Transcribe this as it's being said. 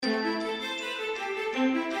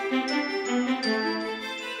Welcome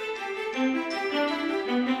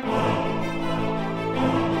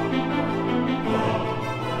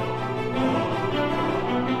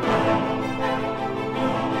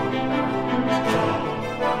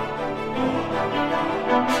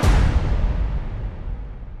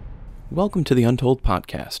to the Untold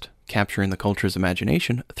Podcast, capturing the culture's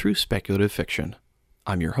imagination through speculative fiction.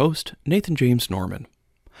 I'm your host, Nathan James Norman.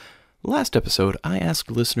 Last episode, I asked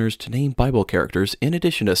listeners to name Bible characters in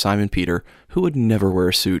addition to Simon Peter who would never wear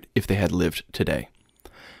a suit if they had lived today.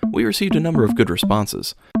 We received a number of good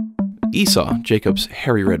responses. Esau, Jacob's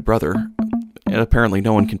hairy red brother, and apparently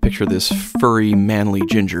no one can picture this furry, manly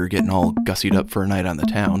ginger getting all gussied up for a night on the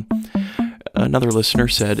town. Another listener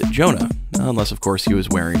said Jonah, unless of course he was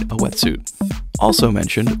wearing a wetsuit. Also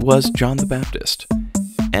mentioned was John the Baptist.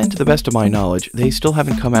 And to the best of my knowledge, they still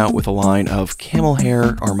haven't come out with a line of camel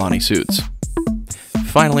hair Armani suits.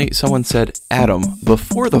 Finally, someone said Adam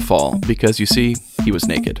before the fall because, you see, he was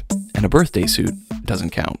naked, and a birthday suit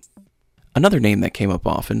doesn't count. Another name that came up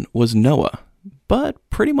often was Noah, but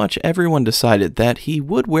pretty much everyone decided that he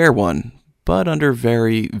would wear one, but under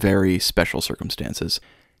very, very special circumstances.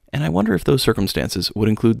 And I wonder if those circumstances would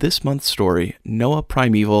include this month's story, Noah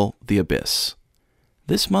Primeval, The Abyss.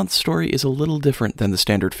 This month's story is a little different than the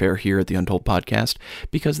standard fare here at the Untold Podcast,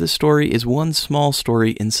 because this story is one small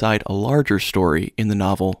story inside a larger story in the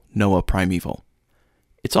novel Noah Primeval.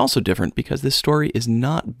 It's also different because this story is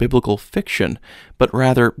not biblical fiction, but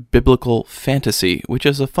rather biblical fantasy, which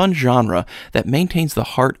is a fun genre that maintains the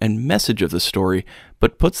heart and message of the story,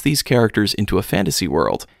 but puts these characters into a fantasy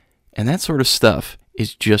world. And that sort of stuff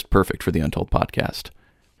is just perfect for the Untold Podcast.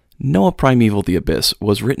 Noah Primeval, The Abyss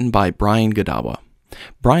was written by Brian Godawa.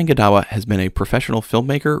 Brian Godawa has been a professional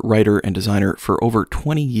filmmaker, writer, and designer for over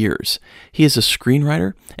 20 years. He is a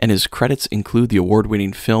screenwriter, and his credits include the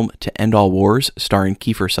award-winning film To End All Wars, starring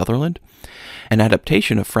Kiefer Sutherland, an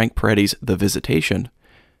adaptation of Frank Peretti's The Visitation,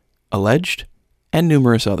 Alleged, and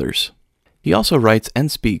numerous others. He also writes and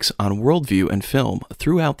speaks on worldview and film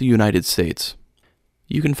throughout the United States.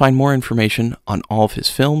 You can find more information on all of his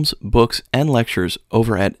films, books, and lectures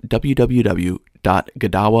over at www.godawa.com.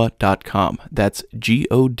 That's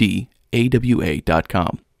GODAWA.com.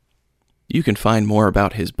 You can find more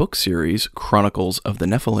about his book series, Chronicles of the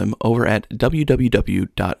Nephilim, over at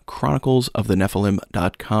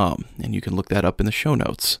www.chroniclesofthenephilim.com, and you can look that up in the show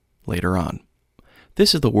notes later on.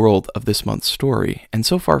 This is the world of this month's story, and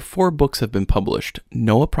so far 4 books have been published: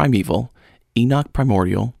 Noah Primeval, Enoch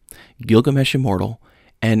Primordial, Gilgamesh Immortal,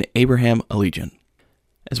 and Abraham Allegiant,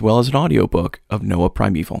 as well as an audiobook of Noah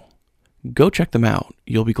Primeval. Go check them out.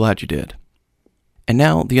 You'll be glad you did. And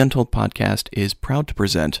now, the Untold Podcast is proud to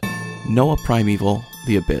present Noah Primeval,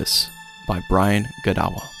 The Abyss by Brian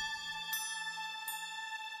Godawa.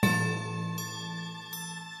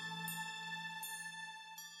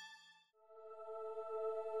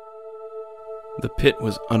 The pit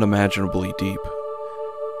was unimaginably deep.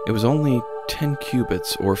 It was only 10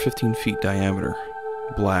 cubits or 15 feet diameter,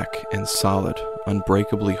 black and solid,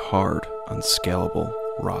 unbreakably hard, unscalable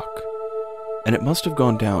rock. And it must have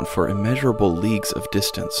gone down for immeasurable leagues of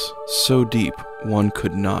distance, so deep one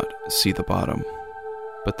could not see the bottom.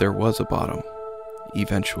 But there was a bottom,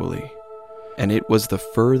 eventually, and it was the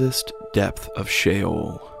furthest depth of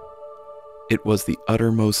Sheol. It was the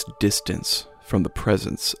uttermost distance from the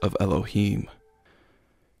presence of Elohim.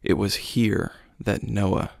 It was here that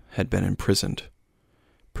Noah had been imprisoned.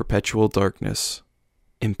 Perpetual darkness,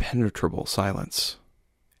 impenetrable silence,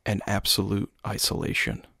 and absolute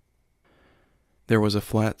isolation. There was a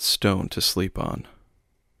flat stone to sleep on,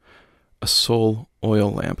 a sole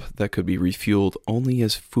oil lamp that could be refueled only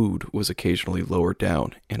as food was occasionally lowered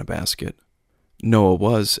down in a basket. Noah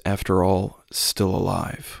was, after all, still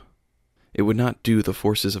alive. It would not do the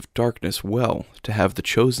forces of darkness well to have the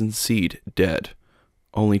chosen seed dead,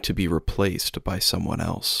 only to be replaced by someone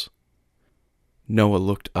else. Noah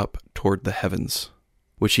looked up toward the heavens,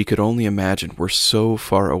 which he could only imagine were so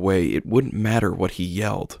far away it wouldn't matter what he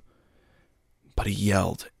yelled. But he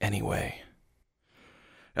yelled anyway.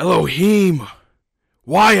 "Elohim,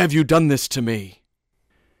 why have you done this to me?"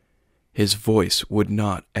 His voice would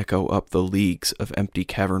not echo up the leagues of empty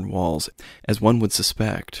cavern walls, as one would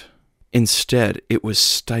suspect. Instead, it was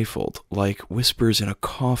stifled like whispers in a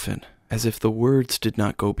coffin, as if the words did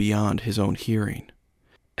not go beyond his own hearing,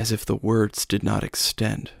 as if the words did not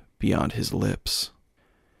extend beyond his lips.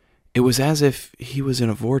 It was as if he was in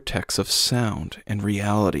a vortex of sound and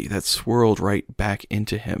reality that swirled right back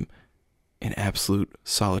into him in absolute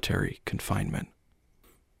solitary confinement.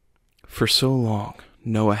 For so long,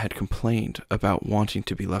 Noah had complained about wanting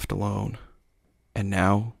to be left alone, and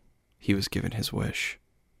now he was given his wish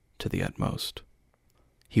to the utmost.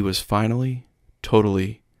 He was finally,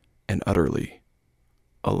 totally, and utterly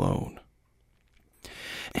alone.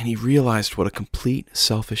 And he realized what a complete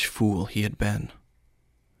selfish fool he had been.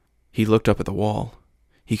 He looked up at the wall.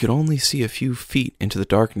 He could only see a few feet into the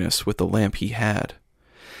darkness with the lamp he had.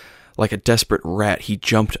 Like a desperate rat, he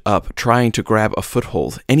jumped up, trying to grab a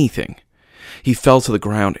foothold, anything. He fell to the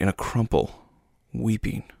ground in a crumple,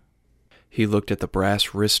 weeping. He looked at the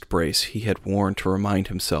brass wrist brace he had worn to remind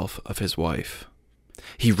himself of his wife.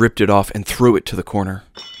 He ripped it off and threw it to the corner.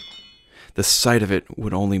 The sight of it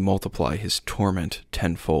would only multiply his torment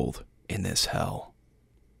tenfold in this hell.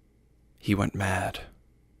 He went mad.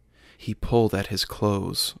 He pulled at his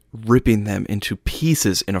clothes, ripping them into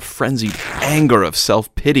pieces in a frenzied anger of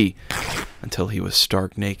self-pity until he was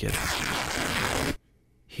stark naked.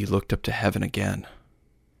 He looked up to heaven again.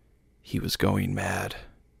 He was going mad,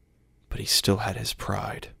 but he still had his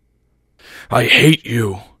pride. "I hate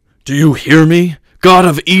you! Do you hear me? God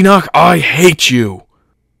of Enoch, I hate you!"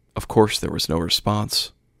 Of course there was no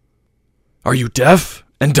response. "Are you deaf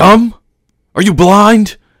and dumb? Are you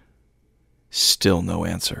blind?" Still no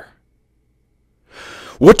answer.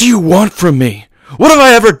 "What do you want from me? What have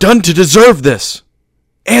I ever done to deserve this?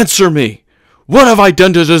 Answer me! What have I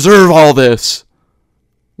done to deserve all this?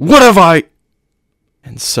 What have I—"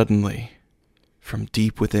 And suddenly, from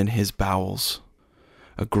deep within his bowels,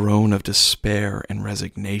 a groan of despair and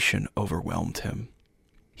resignation overwhelmed him.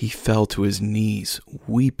 He fell to his knees,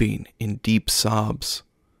 weeping in deep sobs.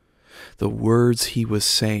 The words he was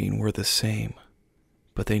saying were the same,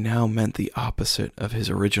 but they now meant the opposite of his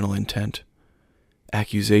original intent.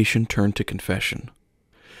 Accusation turned to confession.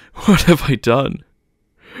 "What have I done?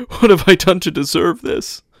 What have I done to deserve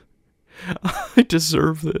this? I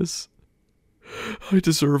deserve this. I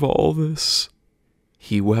deserve all this."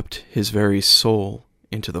 He wept his very soul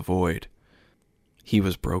into the void. He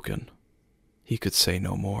was broken. He could say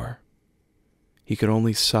no more. He could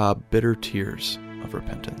only sob bitter tears of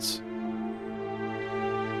repentance.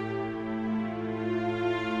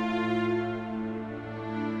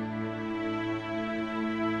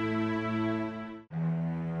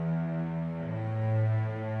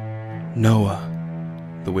 "Noah,"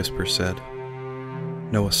 the whisper said.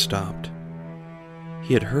 Noah stopped.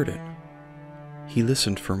 He had heard it. He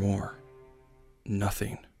listened for more.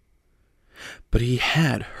 Nothing. But he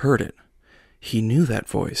had heard it. He knew that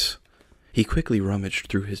voice. He quickly rummaged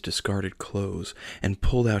through his discarded clothes and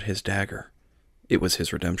pulled out his dagger. It was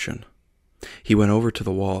his redemption. He went over to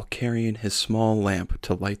the wall, carrying his small lamp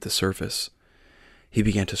to light the surface. He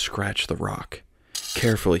began to scratch the rock.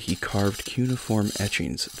 Carefully, he carved cuneiform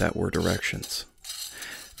etchings that were directions.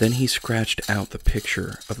 Then he scratched out the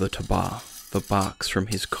picture of the Tabah, the box from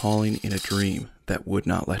his calling in a dream that would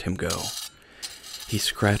not let him go. He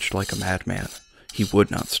scratched like a madman. He would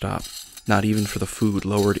not stop, not even for the food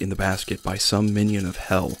lowered in the basket by some minion of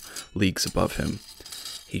hell leagues above him.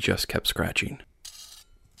 He just kept scratching.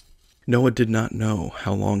 Noah did not know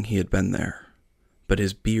how long he had been there, but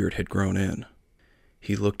his beard had grown in.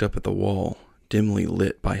 He looked up at the wall, dimly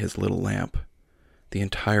lit by his little lamp. The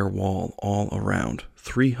entire wall all around,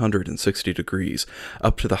 360 degrees,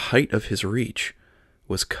 up to the height of his reach,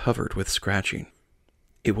 was covered with scratching.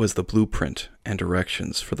 It was the blueprint and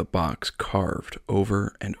directions for the box carved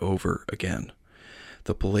over and over again.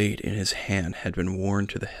 The blade in his hand had been worn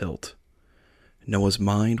to the hilt. Noah's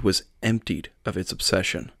mind was emptied of its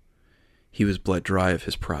obsession. He was bled dry of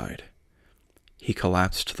his pride. He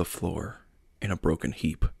collapsed to the floor in a broken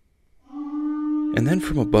heap. And then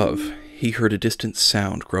from above, he heard a distant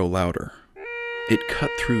sound grow louder. It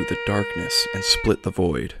cut through the darkness and split the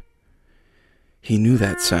void. He knew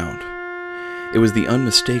that sound. It was the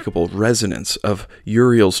unmistakable resonance of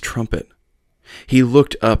Uriel's trumpet. He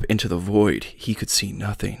looked up into the void. He could see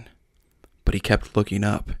nothing, but he kept looking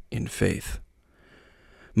up in faith.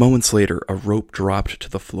 Moments later, a rope dropped to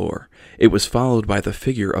the floor. It was followed by the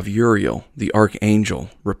figure of Uriel, the archangel,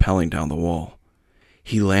 rappelling down the wall.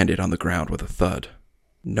 He landed on the ground with a thud.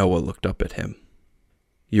 Noah looked up at him.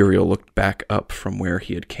 Uriel looked back up from where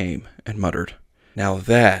he had came and muttered, "Now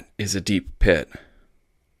that is a deep pit."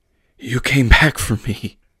 "You came back for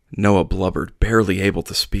me," Noah blubbered, barely able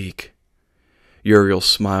to speak. Uriel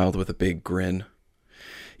smiled with a big grin.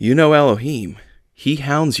 "You know Elohim. He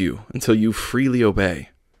hounds you until you freely obey."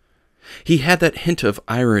 He had that hint of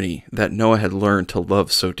irony that Noah had learned to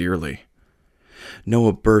love so dearly.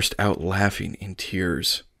 Noah burst out laughing in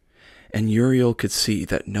tears, and Uriel could see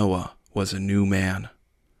that Noah was a new man.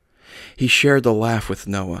 He shared the laugh with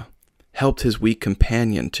Noah, helped his weak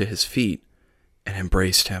companion to his feet, and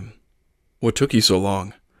embraced him. "What took you so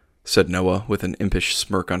long?" said Noah with an impish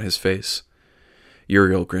smirk on his face.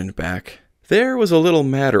 Uriel grinned back. There was a little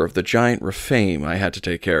matter of the giant Rephaim I had to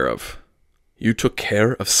take care of. You took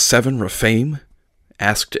care of 7 Rephaim?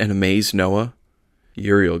 Asked an amazed Noah.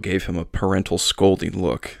 Uriel gave him a parental scolding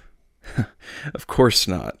look. Of course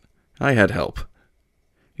not. I had help.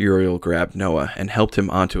 Uriel grabbed Noah and helped him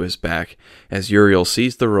onto his back as Uriel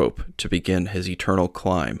seized the rope to begin his eternal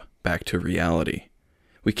climb back to reality.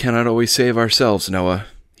 We cannot always save ourselves, Noah,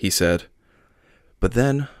 he said. But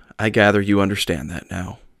then, I gather you understand that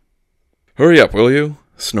now. Hurry up, will you?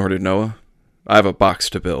 Snorted Noah. I have a box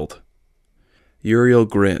to build. Uriel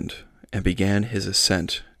grinned and began his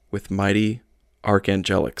ascent with mighty,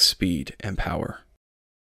 archangelic speed and power.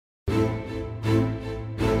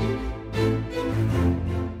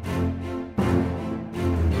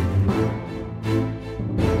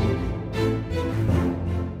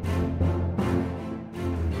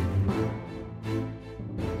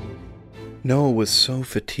 Noah was so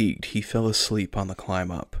fatigued he fell asleep on the climb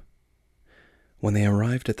up. When they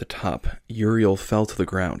arrived at the top, Uriel fell to the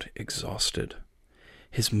ground, exhausted.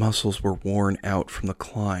 His muscles were worn out from the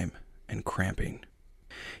climb and cramping.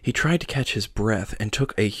 He tried to catch his breath and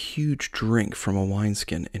took a huge drink from a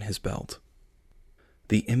wineskin in his belt.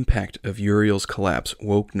 The impact of Uriel's collapse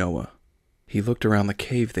woke Noah. He looked around the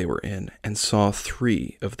cave they were in and saw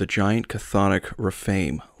 3 of the giant chthonic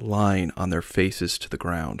Rephaim lying on their faces to the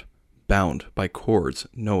ground, bound by cords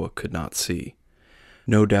Noah could not see.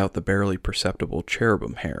 No doubt the barely perceptible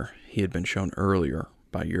cherubim hair he had been shown earlier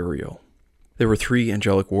by Uriel. There were 3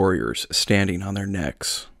 angelic warriors standing on their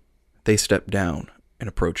necks. They stepped down and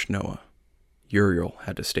approached Noah. Uriel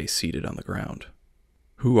had to stay seated on the ground.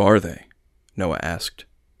 Who are they? Noah asked.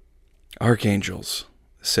 Archangels,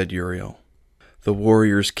 said Uriel. The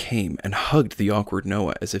warriors came and hugged the awkward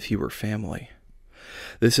Noah as if he were family.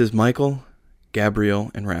 This is Michael,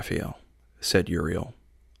 Gabriel, and Raphael, said Uriel.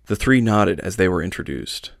 The 3 nodded as they were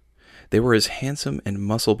introduced. They were as handsome and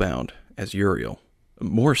muscle-bound as Uriel.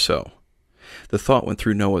 More so. The thought went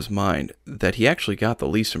through Noah's mind that he actually got the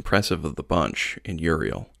least impressive of the bunch in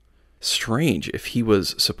Uriel. Strange if he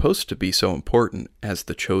was supposed to be so important as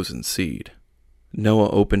the chosen seed. Noah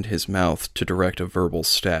opened his mouth to direct a verbal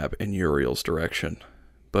stab in Uriel's direction,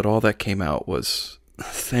 but all that came out was,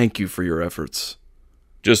 "Thank you for your efforts."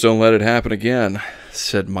 Just don't let it happen again,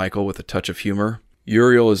 said Michael with a touch of humor.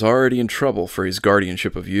 Uriel is already in trouble for his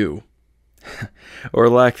guardianship of you. Or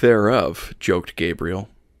lack thereof, joked Gabriel.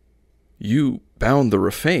 You bound the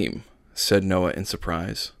Rephaim, said Noah in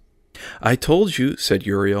surprise. I told you, said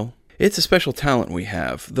Uriel. It's a special talent we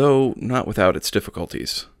have, though not without its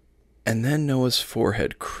difficulties. And then Noah's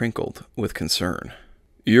forehead crinkled with concern.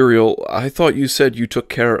 Uriel, I thought you said you took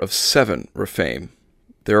care of 7 Rephaim.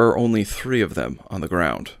 There are only 3 of them on the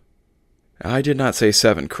ground. I did not say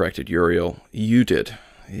 7, corrected Uriel. You did.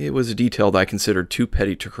 It was a detail that I considered too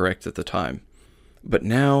petty to correct at the time. But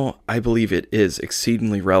now I believe it is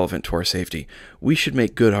exceedingly relevant to our safety. We should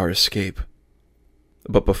make good our escape.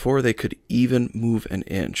 But before they could even move an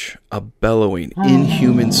inch, a bellowing,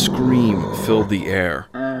 inhuman scream filled the air,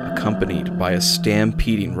 accompanied by a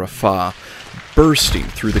stampeding Rapha bursting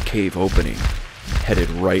through the cave opening, headed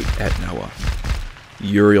right at Noah.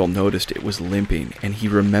 Uriel noticed it was limping, and he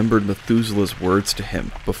remembered Methuselah's words to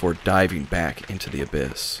him before diving back into the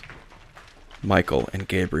abyss. Michael and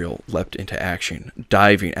Gabriel leapt into action,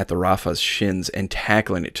 diving at the Rapha's shins and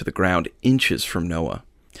tackling it to the ground inches from Noah.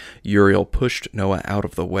 Uriel pushed Noah out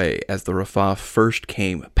of the way as the Rapha first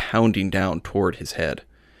came pounding down toward his head.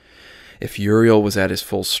 If Uriel was at his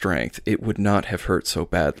full strength, it would not have hurt so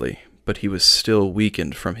badly, but he was still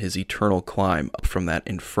weakened from his eternal climb up from that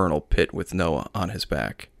infernal pit with Noah on his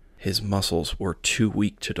back. His muscles were too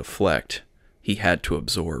weak to deflect. He had to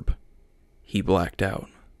absorb. He blacked out.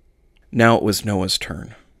 Now it was Noah's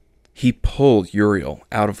turn. He pulled Uriel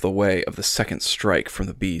out of the way of the second strike from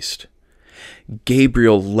the beast.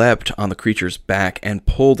 Gabriel leapt on the creature's back and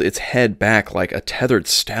pulled its head back like a tethered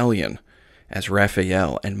stallion, as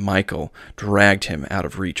Raphael and Michael dragged him out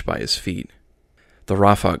of reach by his feet. The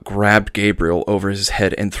Rapha grabbed Gabriel over his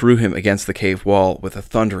head and threw him against the cave wall with a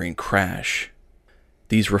thundering crash.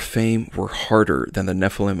 These Rephaim were harder than the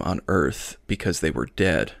Nephilim on earth because they were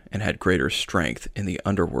dead and had greater strength in the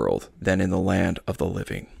underworld than in the land of the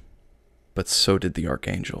living. But so did the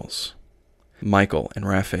archangels. Michael and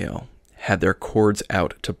Raphael had their cords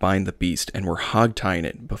out to bind the beast and were hog-tying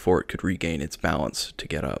it before it could regain its balance to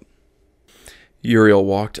get up. Uriel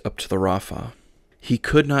walked up to the Rapha. He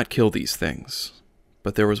could not kill these things,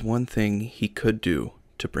 but there was one thing he could do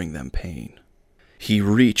to bring them pain. He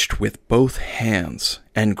reached with both hands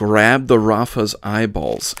and grabbed the Rafa's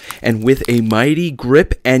eyeballs, and with a mighty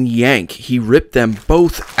grip and yank, he ripped them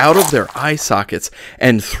both out of their eye sockets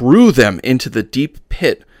and threw them into the deep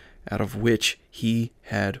pit out of which he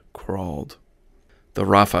had crawled. The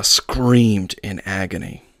Rafa screamed in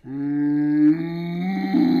agony.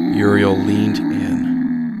 Uriel leaned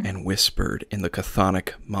in and whispered in the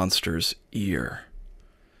chthonic monster's ear.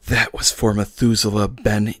 "That was for Methuselah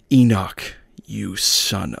ben Enoch, you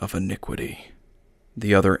son of iniquity."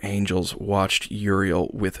 The other angels watched Uriel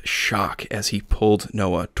with shock as he pulled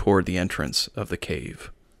Noah toward the entrance of the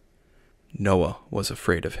cave. Noah was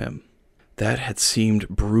afraid of him. That had seemed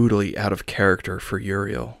brutally out of character for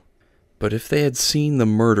Uriel. But if they had seen the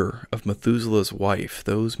murder of Methuselah's wife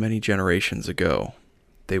those many generations ago,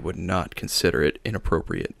 they would not consider it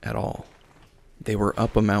inappropriate at all. They were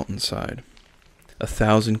up a mountainside.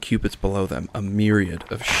 1,000 cubits below them, a myriad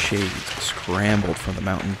of shades scrambled from the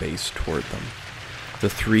mountain base toward them. The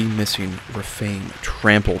 3 missing Rephaim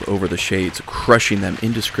trampled over the shades, crushing them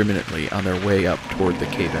indiscriminately on their way up toward the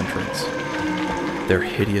cave entrance. Their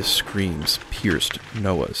hideous screams pierced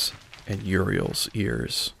Noah's and Uriel's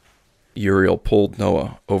ears. Uriel pulled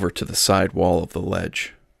Noah over to the side wall of the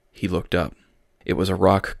ledge. He looked up. It was a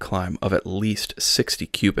rock climb of at least 60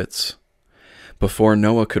 cubits. Before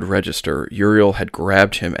Noah could register, Uriel had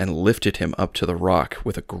grabbed him and lifted him up to the rock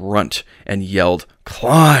with a grunt and yelled,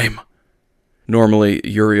 "Climb!" Normally,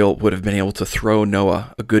 Uriel would have been able to throw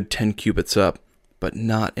Noah a good 10 cubits up, but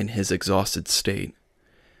not in his exhausted state.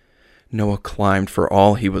 Noah climbed for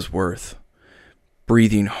all he was worth.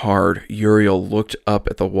 Breathing hard, Uriel looked up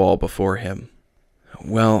at the wall before him.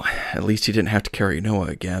 Well, at least he didn't have to carry Noah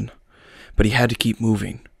again. But he had to keep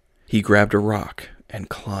moving. He grabbed a rock and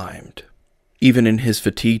climbed. Even in his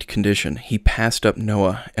fatigued condition, he passed up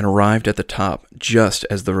Noah and arrived at the top just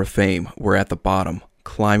as the Rephaim were at the bottom,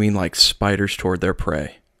 climbing like spiders toward their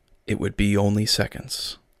prey. It would be only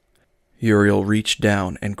seconds. Uriel reached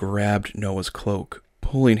down and grabbed Noah's cloak,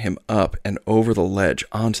 pulling him up and over the ledge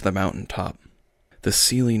onto the mountain top. The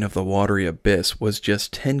ceiling of the watery abyss was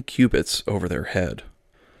just 10 cubits over their head.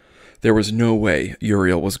 There was no way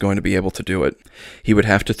Uriel was going to be able to do it. He would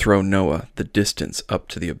have to throw Noah the distance up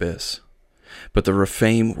to the abyss. But the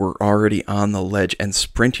Rephaim were already on the ledge and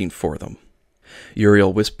sprinting for them.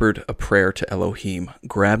 Uriel whispered a prayer to Elohim,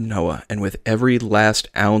 grabbed Noah, and with every last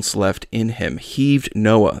ounce left in him, heaved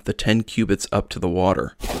Noah the 10 cubits up to the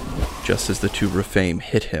water, just as the 2 Rephaim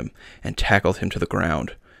hit him and tackled him to the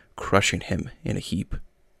ground, crushing him in a heap.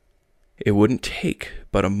 It wouldn't take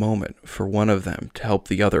but a moment for one of them to help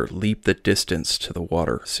the other leap the distance to the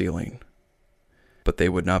water ceiling. But they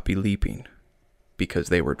would not be leaping, because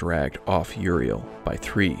they were dragged off Uriel by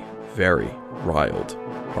 3 very riled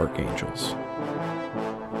archangels.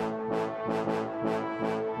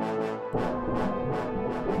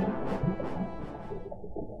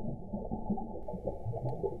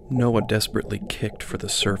 Noah desperately kicked for the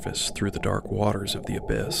surface through the dark waters of the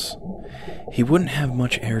abyss. He wouldn't have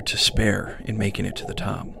much air to spare in making it to the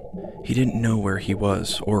top. He didn't know where he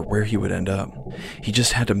was or where he would end up. He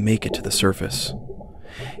just had to make it to the surface.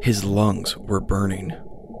 His lungs were burning.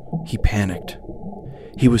 He panicked.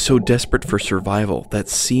 He was so desperate for survival that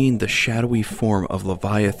seeing the shadowy form of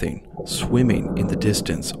Leviathan swimming in the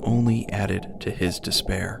distance only added to his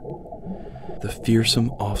despair. The fearsome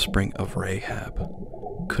offspring of Rahab.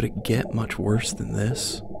 Could it get much worse than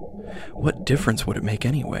this? What difference would it make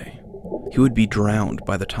anyway? He would be drowned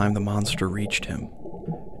by the time the monster reached him.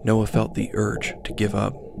 Noah felt the urge to give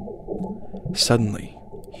up. Suddenly,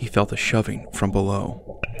 he felt a shoving from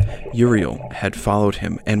below. Uriel had followed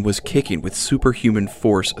him and was kicking with superhuman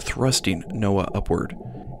force, thrusting Noah upward.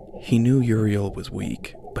 He knew Uriel was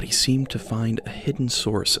weak, but he seemed to find a hidden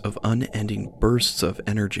source of unending bursts of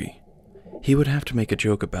energy. He would have to make a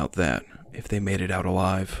joke about that if they made it out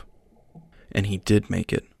alive. And he did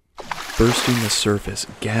make it. Bursting the surface,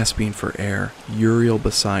 gasping for air, Uriel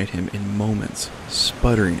beside him in moments,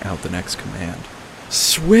 sputtering out the next command.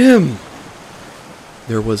 "Swim!"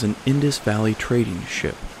 There was an Indus Valley trading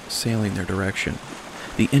ship sailing their direction.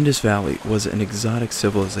 The Indus Valley was an exotic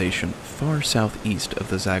civilization far southeast of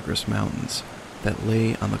the Zagros Mountains that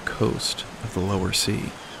lay on the coast of the lower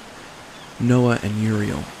sea. Noah and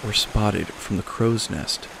Uriel were spotted from the crow's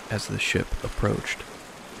nest as the ship approached.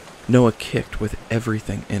 Noah kicked with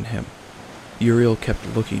everything in him. Uriel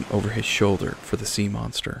kept looking over his shoulder for the sea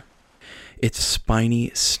monster. Its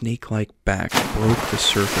spiny, snake-like back broke the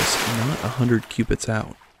surface not 100 cubits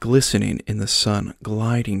out, glistening in the sun,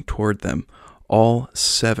 gliding toward them, all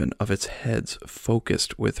 7 of its heads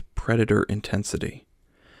focused with predator intensity.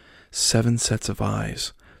 7 sets of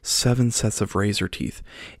eyes, 7 sets of razor teeth.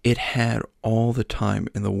 It had all the time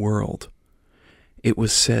in the world. It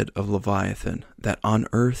was said of Leviathan that on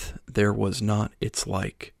earth there was not its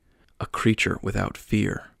like, a creature without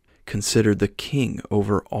fear, considered the king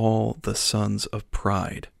over all the sons of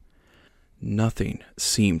pride. Nothing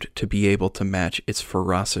seemed to be able to match its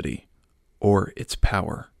ferocity or its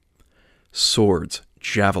power. Swords,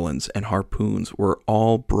 javelins, and harpoons were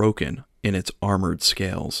all broken in its armored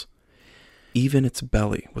scales. Even its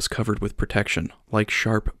belly was covered with protection, like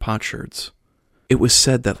sharp potsherds. It was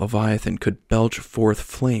said that Leviathan could belch forth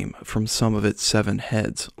flame from some of its 7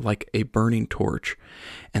 heads like a burning torch,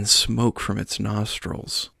 and smoke from its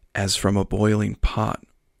nostrils as from a boiling pot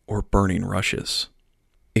or burning rushes.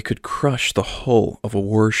 It could crush the hull of a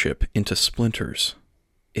warship into splinters.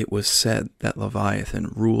 It was said that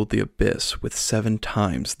Leviathan ruled the abyss with 7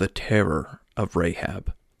 times the terror of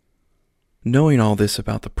Rahab. Knowing all this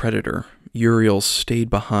about the predator, Uriel stayed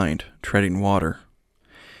behind, treading water.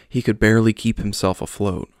 He could barely keep himself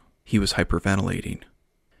afloat. He was hyperventilating.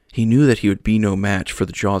 He knew that he would be no match for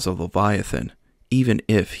the jaws of Leviathan, even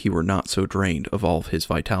if he were not so drained of all of his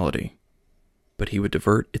vitality. But he would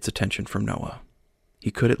divert its attention from Noah.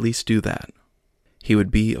 He could at least do that. He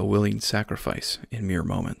would be a willing sacrifice in mere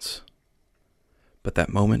moments. But that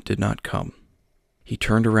moment did not come. He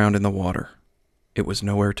turned around in the water. It was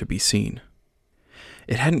nowhere to be seen.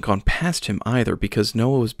 It hadn't gone past him either, because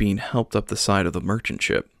Noah was being helped up the side of the merchant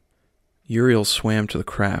ship. Uriel swam to the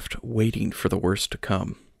craft, waiting for the worst to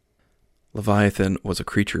come. Leviathan was a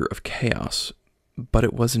creature of chaos, but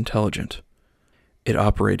it was intelligent. It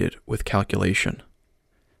operated with calculation.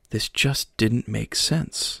 This just didn't make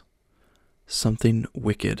sense. Something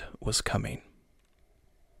wicked was coming.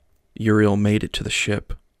 Uriel made it to the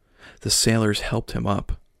ship. The sailors helped him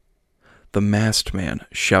up. The masked man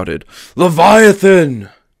shouted, "Leviathan!"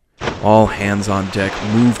 All hands on deck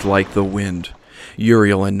moved like the wind.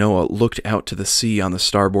 Uriel and Noah looked out to the sea on the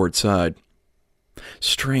starboard side.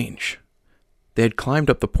 Strange. They had climbed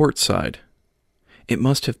up the port side. It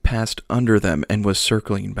must have passed under them and was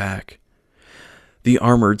circling back. The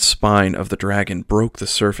armored spine of the dragon broke the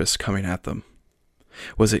surface coming at them.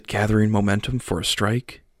 Was it gathering momentum for a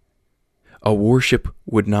strike? A warship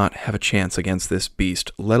would not have a chance against this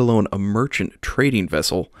beast, let alone a merchant trading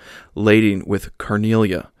vessel laden with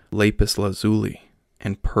carnelia, lapis lazuli,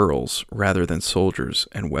 and pearls rather than soldiers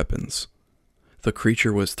and weapons. The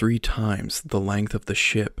creature was 3 times the length of the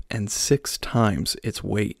ship and 6 times its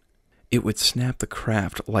weight. It would snap the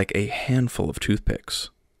craft like a handful of toothpicks.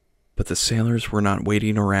 But the sailors were not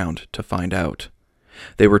waiting around to find out.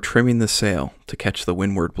 They were trimming the sail to catch the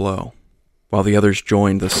windward blow, while the others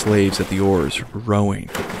joined the slaves at the oars, rowing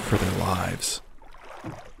for their lives.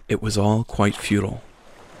 It was all quite futile.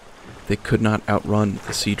 They could not outrun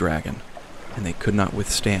the sea dragon, and they could not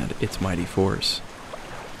withstand its mighty force.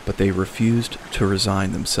 But they refused to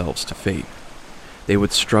resign themselves to fate. They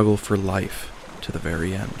would struggle for life to the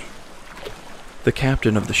very end. The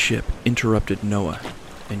captain of the ship interrupted Noah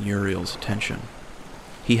and Uriel's attention.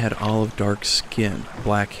 He had olive dark skin,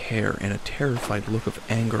 black hair, and a terrified look of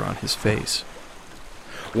anger on his face.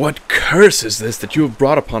 "What curse is this that you have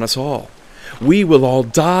brought upon us all? We will all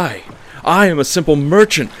die. I am a simple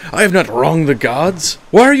merchant. I have not wronged the gods.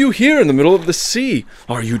 Why are you here in the middle of the sea?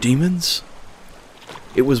 Are you demons?"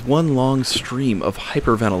 It was one long stream of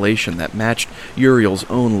hyperventilation that matched Uriel's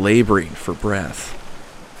own laboring for breath.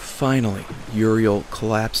 Finally, Uriel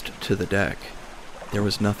collapsed to the deck. There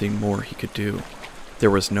was nothing more he could do.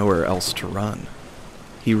 There was nowhere else to run.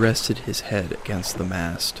 He rested his head against the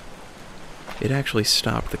mast. It actually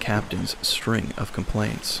stopped the captain's string of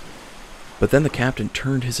complaints. But then the captain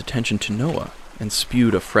turned his attention to Noah and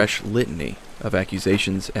spewed a fresh litany of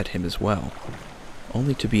accusations at him as well,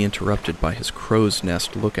 only to be interrupted by his crow's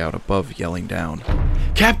nest lookout above yelling down,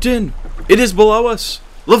 "Captain! It is below us!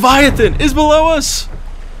 Leviathan is below us!"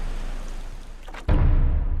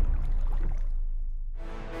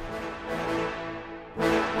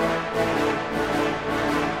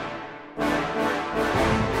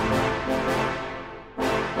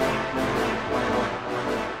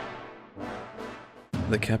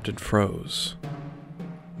 The captain froze.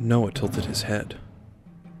 Noah tilted his head.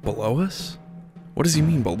 "Below us? What does he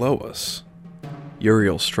mean, below us?"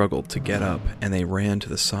 Uriel struggled to get up, and they ran to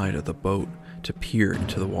the side of the boat to peer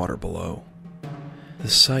into the water below. The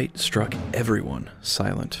sight struck everyone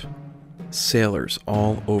silent. Sailors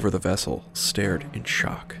all over the vessel stared in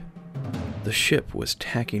shock. The ship was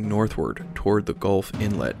tacking northward toward the Gulf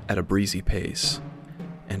inlet at a breezy pace,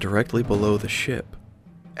 and directly below the ship,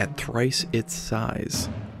 at thrice its size,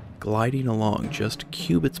 gliding along just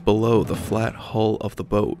cubits below the flat hull of the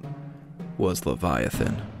boat, was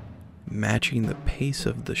Leviathan, matching the pace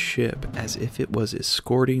of the ship as if it was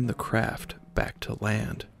escorting the craft back to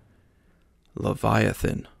land.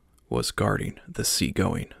 Leviathan was guarding the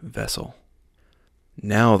seagoing vessel.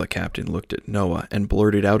 Now the captain looked at Noah and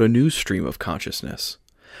blurted out a new stream of consciousness.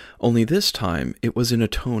 Only this time it was in a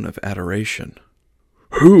tone of adoration.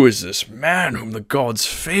 "Who is this man whom the gods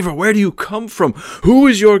favor? Where do you come from? Who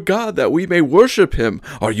is your god that we may worship him?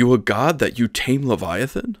 Are you a god that you tame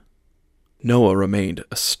Leviathan?" Noah remained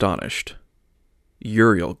astonished.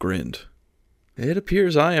 Uriel grinned. "It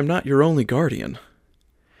appears I am not your only guardian."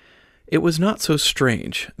 It was not so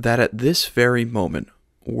strange that at this very moment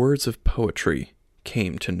words of poetry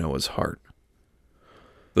came to Noah's heart.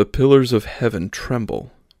 "The pillars of heaven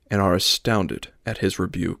tremble and are astounded at his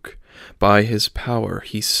rebuke. By his power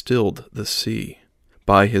he stilled the sea.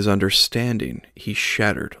 By his understanding he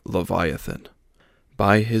shattered Leviathan.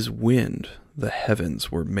 By his wind the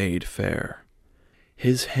heavens were made fair.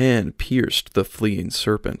 His hand pierced the fleeing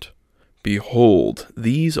serpent. Behold,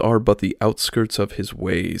 these are but the outskirts of his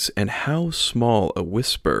ways, and how small a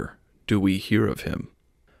whisper do we hear of him.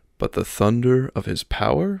 But the thunder of his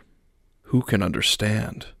power, who can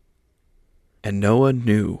understand?" And Noah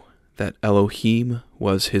knew that Elohim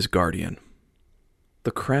was his guardian.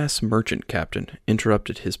 The crass merchant captain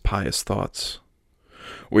interrupted his pious thoughts.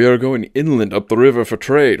 "We are going inland up the river for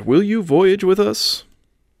trade. Will you voyage with us?"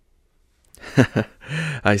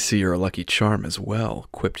 "I see you're a lucky charm as well,"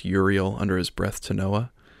 quipped Uriel under his breath to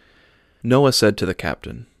Noah. Noah said to the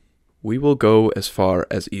captain, "We will go as far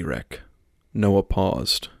as Erech." Noah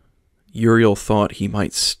paused. Uriel thought he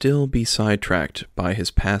might still be sidetracked by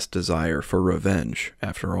his past desire for revenge,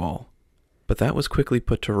 after all. But that was quickly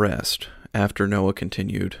put to rest after Noah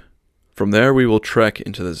continued, "From there we will trek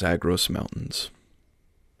into the Zagros Mountains."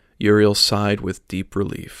 Uriel sighed with deep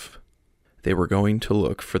relief. They were going to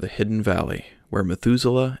look for the hidden valley where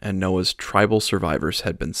Methuselah and Noah's tribal survivors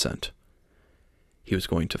had been sent. He was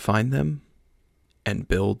going to find them and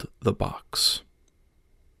build the box.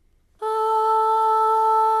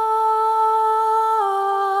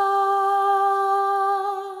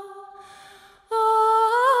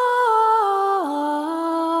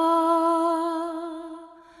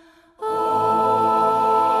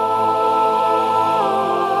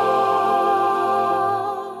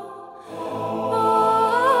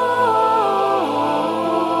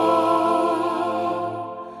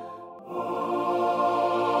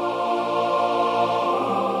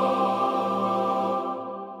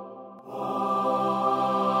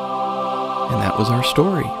 And that was our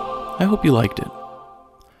story. I hope you liked it.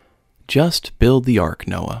 Just build the ark,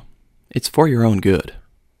 Noah. It's for your own good.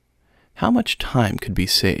 How much time could be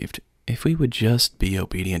saved if we would just be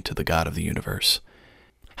obedient to the God of the universe?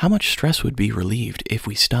 How much stress would be relieved if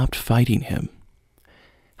we stopped fighting him?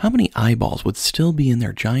 How many eyeballs would still be in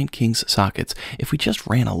their giant king's sockets if we just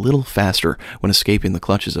ran a little faster when escaping the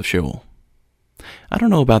clutches of Sheol? I don't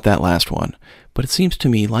know about that last one, but it seems to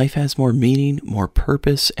me life has more meaning, more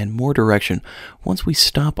purpose, and more direction once we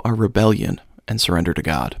stop our rebellion and surrender to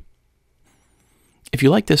God. If you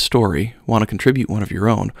like this story, want to contribute one of your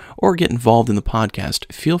own, or get involved in the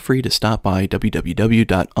podcast, feel free to stop by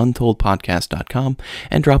www.untoldpodcast.com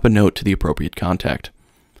and drop a note to the appropriate contact.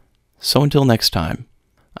 So until next time,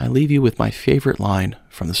 I leave you with my favorite line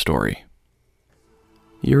from the story.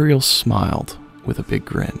 Uriel smiled with a big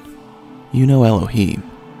grin. You know Elohim.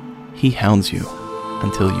 He hounds you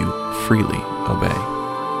until you freely obey.